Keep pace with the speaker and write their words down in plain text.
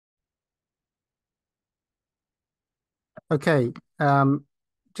Okay, um,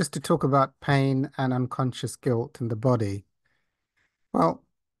 just to talk about pain and unconscious guilt in the body. Well,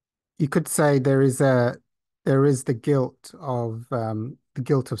 you could say there is the guilt of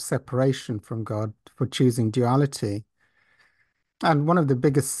separation from God for choosing duality, and one of the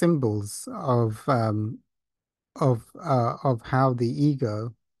biggest symbols of how the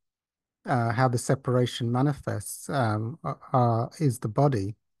ego, how the separation manifests, is the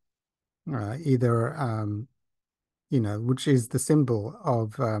body, either which is the symbol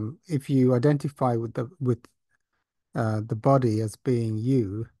of if you identify with the body as being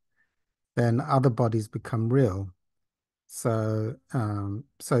you, then other bodies become real. So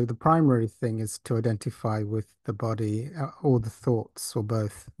the primary thing is to identify with the body, or the thoughts, or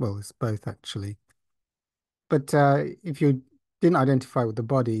both. Well, it's both actually. But if you didn't identify with the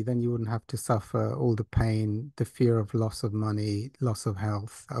body, then you wouldn't have to suffer all the pain, the fear of loss of money, loss of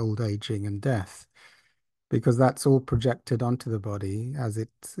health, old aging, and death, because that's all projected onto the body as it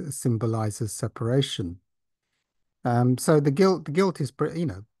symbolizes separation. So the guilt is,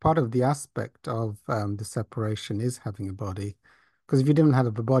 part of the aspect of the separation is having a body. Because if you didn't have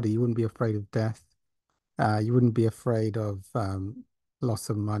a body, you wouldn't be afraid of death. You wouldn't be afraid of loss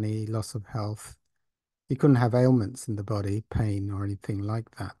of money, loss of health. You couldn't have ailments in the body, pain or anything like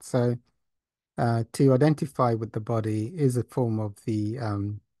that. So to identify with the body is a form of the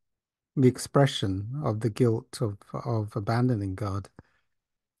expression of the guilt of abandoning God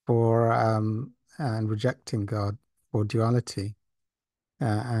for and rejecting God for duality.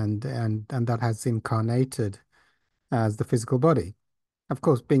 And that has incarnated as the physical body. Of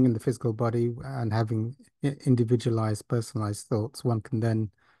course, being in the physical body and having individualized, personalized thoughts, one can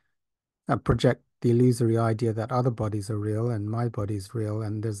then project the illusory idea that other bodies are real and my body is real,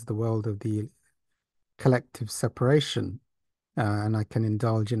 and there's the world of the collective separation, and I can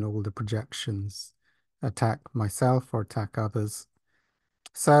indulge in all the projections, attack myself or attack others.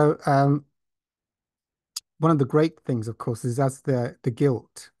 So one of the great things, of course, is as the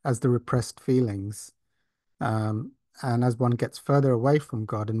guilt, as the repressed feelings. Um, and as one gets further away from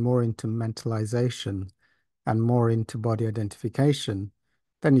God and more into mentalization and more into body identification,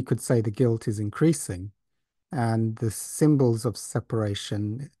 then you could say the guilt is increasing. And the symbols of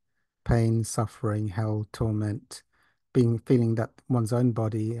separation, pain, suffering, hell, torment, feeling that one's own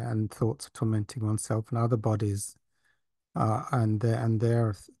body and thoughts are tormenting oneself, and other bodies and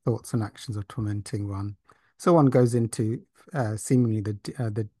their thoughts and actions are tormenting one. So one goes into seemingly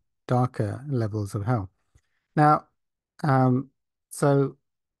the darker levels of hell. Now, um, so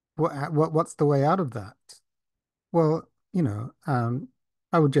what's the way out of that? Well,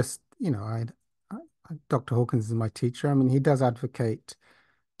 I would just, Dr. Hawkins is my teacher. I mean, he does advocate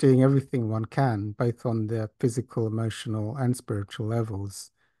doing everything one can, both on the physical, emotional, and spiritual levels,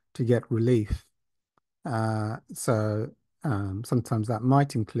 to get relief. So sometimes that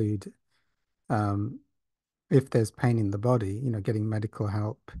might include, um, if there's pain in the body, getting medical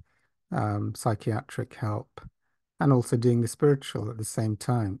help, psychiatric help, and also doing the spiritual at the same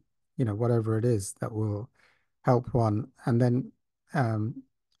time, whatever it is that will help one. And then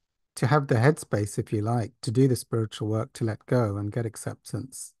to have the headspace, if you like, to do the spiritual work, to let go and get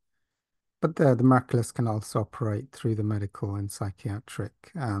acceptance. But the miraculous can also operate through the medical and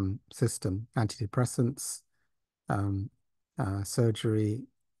psychiatric system, antidepressants, um, surgery,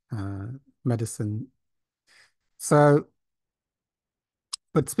 uh, medicine. So,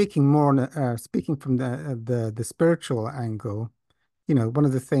 but speaking from the spiritual angle, one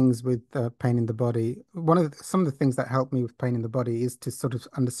of the things with pain in the body, some of the things that help me with pain in the body is to sort of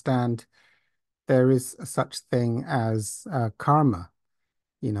understand there is a such thing as karma.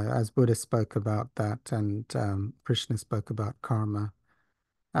 As Buddha spoke about that, and Krishna spoke about karma.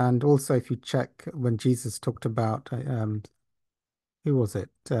 And also, if you check when Jesus talked about, who was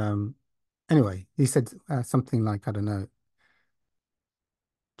it? Anyway, he said something like, I don't know,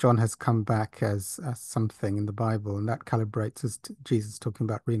 John has come back as something in the Bible, and that calibrates as to Jesus talking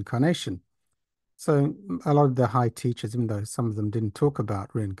about reincarnation. So a lot of the high teachers, even though some of them didn't talk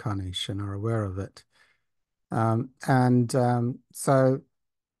about reincarnation, are aware of it. So,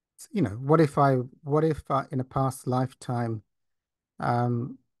 what if in a past lifetime, I,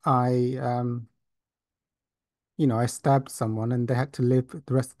 I stabbed someone and they had to live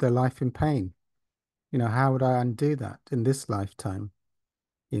the rest of their life in pain? How would I undo that in this lifetime?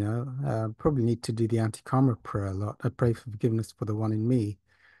 Probably need to do the anti-karma prayer a lot. I pray for forgiveness for the one in me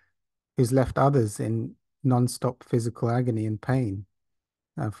who's left others in non-stop physical agony and pain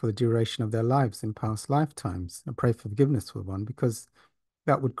for the duration of their lives in past lifetimes. I pray for forgiveness for one because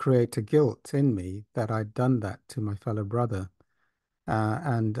that would create a guilt in me that I'd done that to my fellow brother.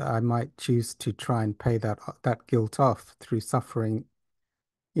 And I might choose to try and pay that guilt off through suffering,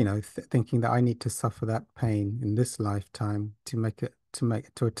 th thinking that I need to suffer that pain in this lifetime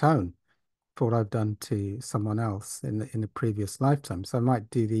to atone for what I've done to someone else in a previous lifetime. So I might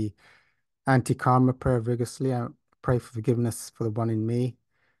do the anti-karma prayer vigorously. I pray for forgiveness for the one in me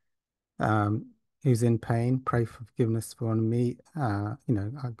um, who's in pain. Pray for forgiveness for one in me.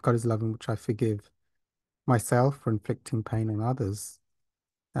 God is loving, which I forgive myself for inflicting pain on others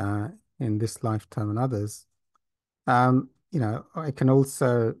uh, in this lifetime and others. I can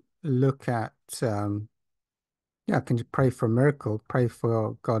also look at, I can just pray for a miracle, pray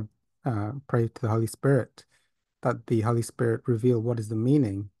for God, pray to the Holy Spirit, that the Holy Spirit reveal what is the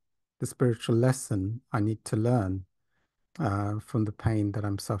meaning, the spiritual lesson I need to learn from the pain that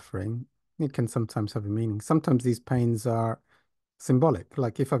I'm suffering. It can sometimes have a meaning. Sometimes these pains are symbolic.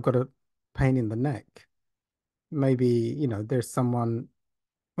 Like if I've got a pain in the neck, maybe, there's someone,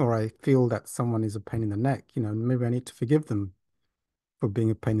 or I feel that someone is a pain in the neck, maybe I need to forgive them for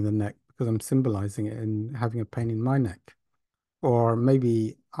being a pain in the neck because I'm symbolizing it in having a pain in my neck. Or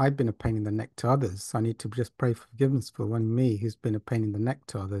maybe I've been a pain in the neck to others. So I need to just pray for forgiveness for one me who's been a pain in the neck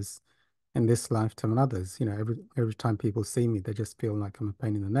to others in this lifetime and others. Every time people see me, they just feel like I'm a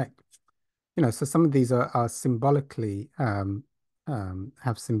pain in the neck. So some of these are symbolically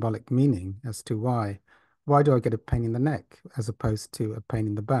have symbolic meaning as to why do I get a pain in the neck as opposed to a pain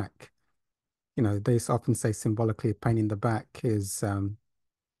in the back? They often say symbolically a pain in the back is to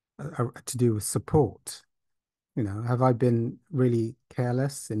do with support. Have I been really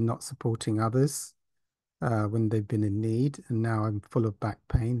careless in not supporting others when they've been in need, and now I'm full of back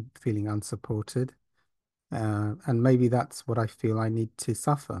pain, feeling unsupported, and maybe that's what I feel I need to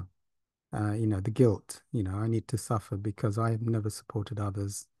suffer. The guilt. I need to suffer because I have never supported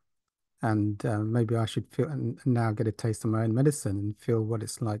others, and maybe I should feel and now get a taste of my own medicine and feel what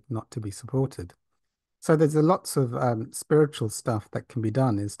it's like not to be supported. So there's a lots of spiritual stuff that can be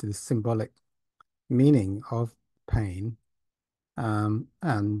done as to the symbolic meaning of pain, and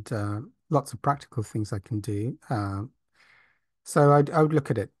lots of practical things I can do. So I would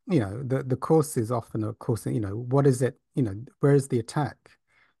look at it, the course is often a course, what is it, where is the attack?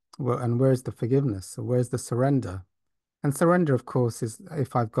 Well, and where's the forgiveness? Or where's the surrender? And surrender, of course, is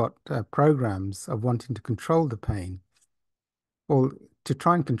if I've got programs of wanting to control the pain, or to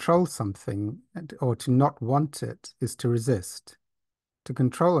try and control something, or to not want it is to resist. To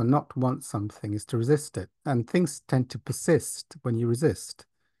control and not want something is to resist it. And things tend to persist when you resist.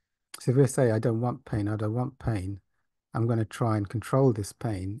 So if I say, I don't want pain, I don't want pain, I'm going to try and control this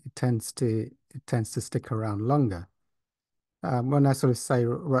pain, it tends to stick around longer. When I sort of say,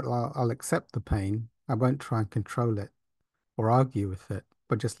 right, I'll accept the pain, I won't try and control it or argue with it,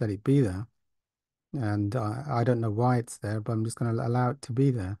 but just let it be there. And I don't know why it's there, but I'm just going to allow it to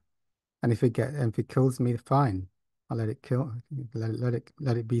be there. And if it kills me, fine. I'll let it kill,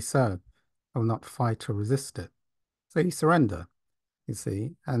 let it be so. I will not fight or resist it. So you surrender, you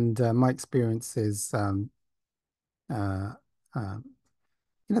see. And my experience is, uh, uh,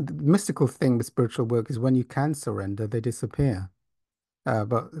 the mystical thing with spiritual work is when you can surrender, they disappear.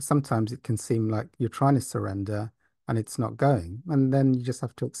 But sometimes it can seem like you're trying to surrender and it's not going. And then you just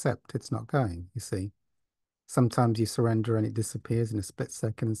have to accept it's not going, you see. Sometimes you surrender and it disappears in a split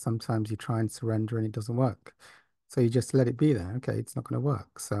second, and sometimes you try and surrender and it doesn't work. So you just let it be there. Okay, it's not going to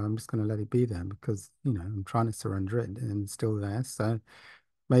work. So I'm just going to let it be there because, I'm trying to surrender it and it's still there. So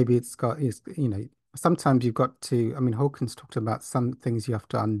maybe sometimes you've got to, I mean, Hawkins talked about some things you have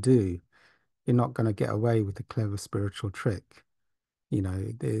to undo. You're not going to get away with a clever spiritual trick.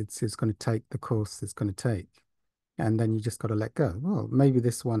 It's going to take the course it's going to take. And then you just got to let go. Well, maybe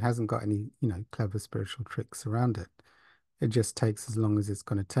this one hasn't got any, clever spiritual tricks around it. It just takes as long as it's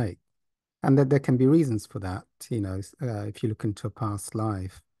going to take. And that there can be reasons for that. If you look into a past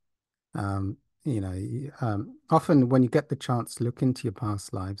life, um, often when you get the chance to look into your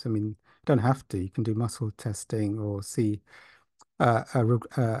past lives, I mean, you don't have to. You can do muscle testing or see a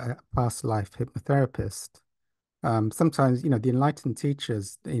past life hypnotherapist. Sometimes, the enlightened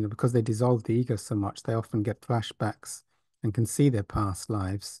teachers, because they dissolve the ego so much, they often get flashbacks and can see their past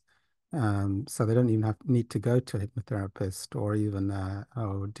lives. So they don't even need to go to a hypnotherapist or even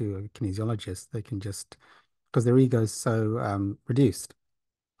or do a kinesiologist. They can just, because their ego is so reduced.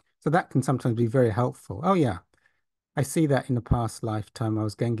 So that can sometimes be very helpful. Oh yeah, I see that in a past lifetime I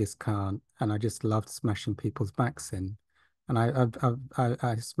was Genghis Khan and I just loved smashing people's backs in. And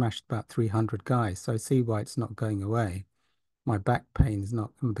I smashed about 300 guys. So I see why it's not going away. My back pain is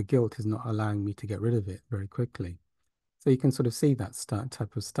not, the guilt is not allowing me to get rid of it very quickly. So you can sort of see that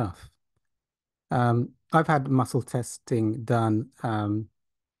type of stuff. I've had muscle testing done, and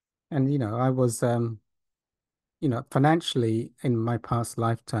I was financially in my past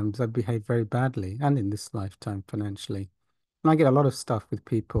lifetimes, I've behaved very badly, and in this lifetime financially. And I get a lot of stuff with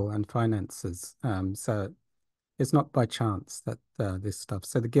people and finances. So it's not by chance that this stuff.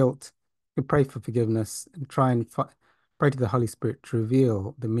 So the guilt, you pray for forgiveness and try and pray to the Holy Spirit to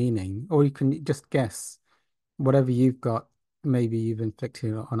reveal the meaning, or you can just guess whatever you've got. Maybe you've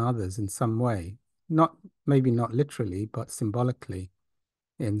inflicted it on others in some way, not maybe not literally, but symbolically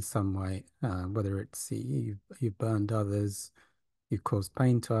in some way. Whether it's you've burned others, you've caused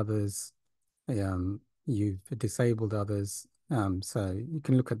pain to others, you've disabled others. So you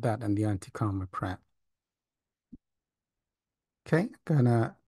can look at that and the anti-karma prep. Okay, gonna